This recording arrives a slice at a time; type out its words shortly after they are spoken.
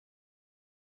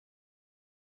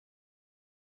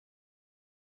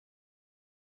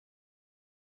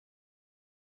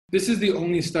This is the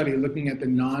only study looking at the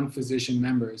non-physician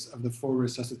members of the 4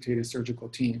 resuscitated surgical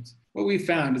teams. What we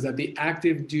found is that the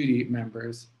active duty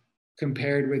members,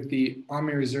 compared with the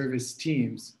Army Reservist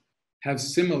teams, have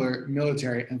similar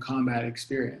military and combat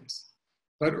experience.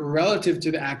 But relative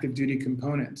to the active duty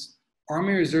components,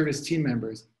 Army Reservist team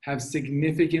members have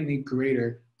significantly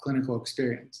greater clinical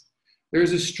experience. There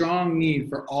is a strong need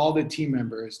for all the team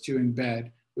members to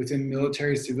embed within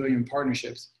military-civilian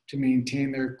partnerships to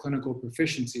maintain their clinical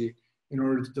proficiency in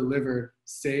order to deliver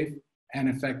safe and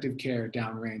effective care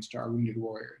downrange to our wounded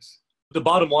warriors. The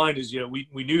bottom line is,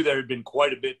 we knew there had been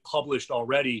quite a bit published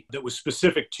already that was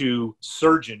specific to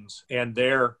surgeons and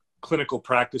their clinical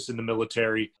practice in the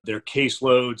military, their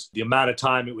caseloads, the amount of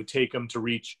time it would take them to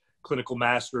reach clinical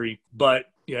mastery. But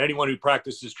anyone who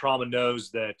practices trauma knows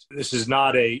that this is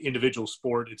not an individual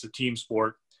sport, it's a team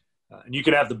sport. And you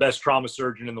can have the best trauma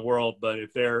surgeon in the world, but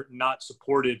if they're not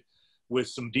supported with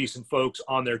some decent folks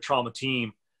on their trauma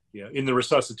team, in the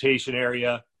resuscitation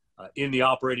area, in the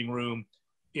operating room,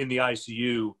 in the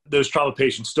ICU, those trauma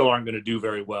patients still aren't going to do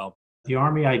very well. The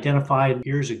Army identified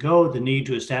years ago the need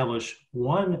to establish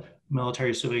one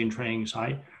military civilian training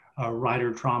site,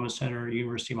 Ryder Trauma Center,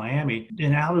 University of Miami.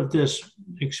 And out of this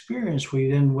experience,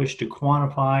 we then wish to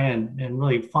quantify and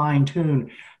really fine tune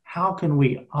how can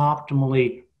we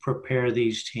optimally prepare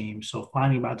these teams. So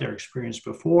finding about their experience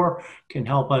before can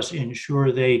help us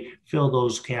ensure they fill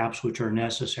those gaps which are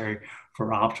necessary for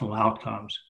optimal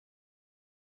outcomes.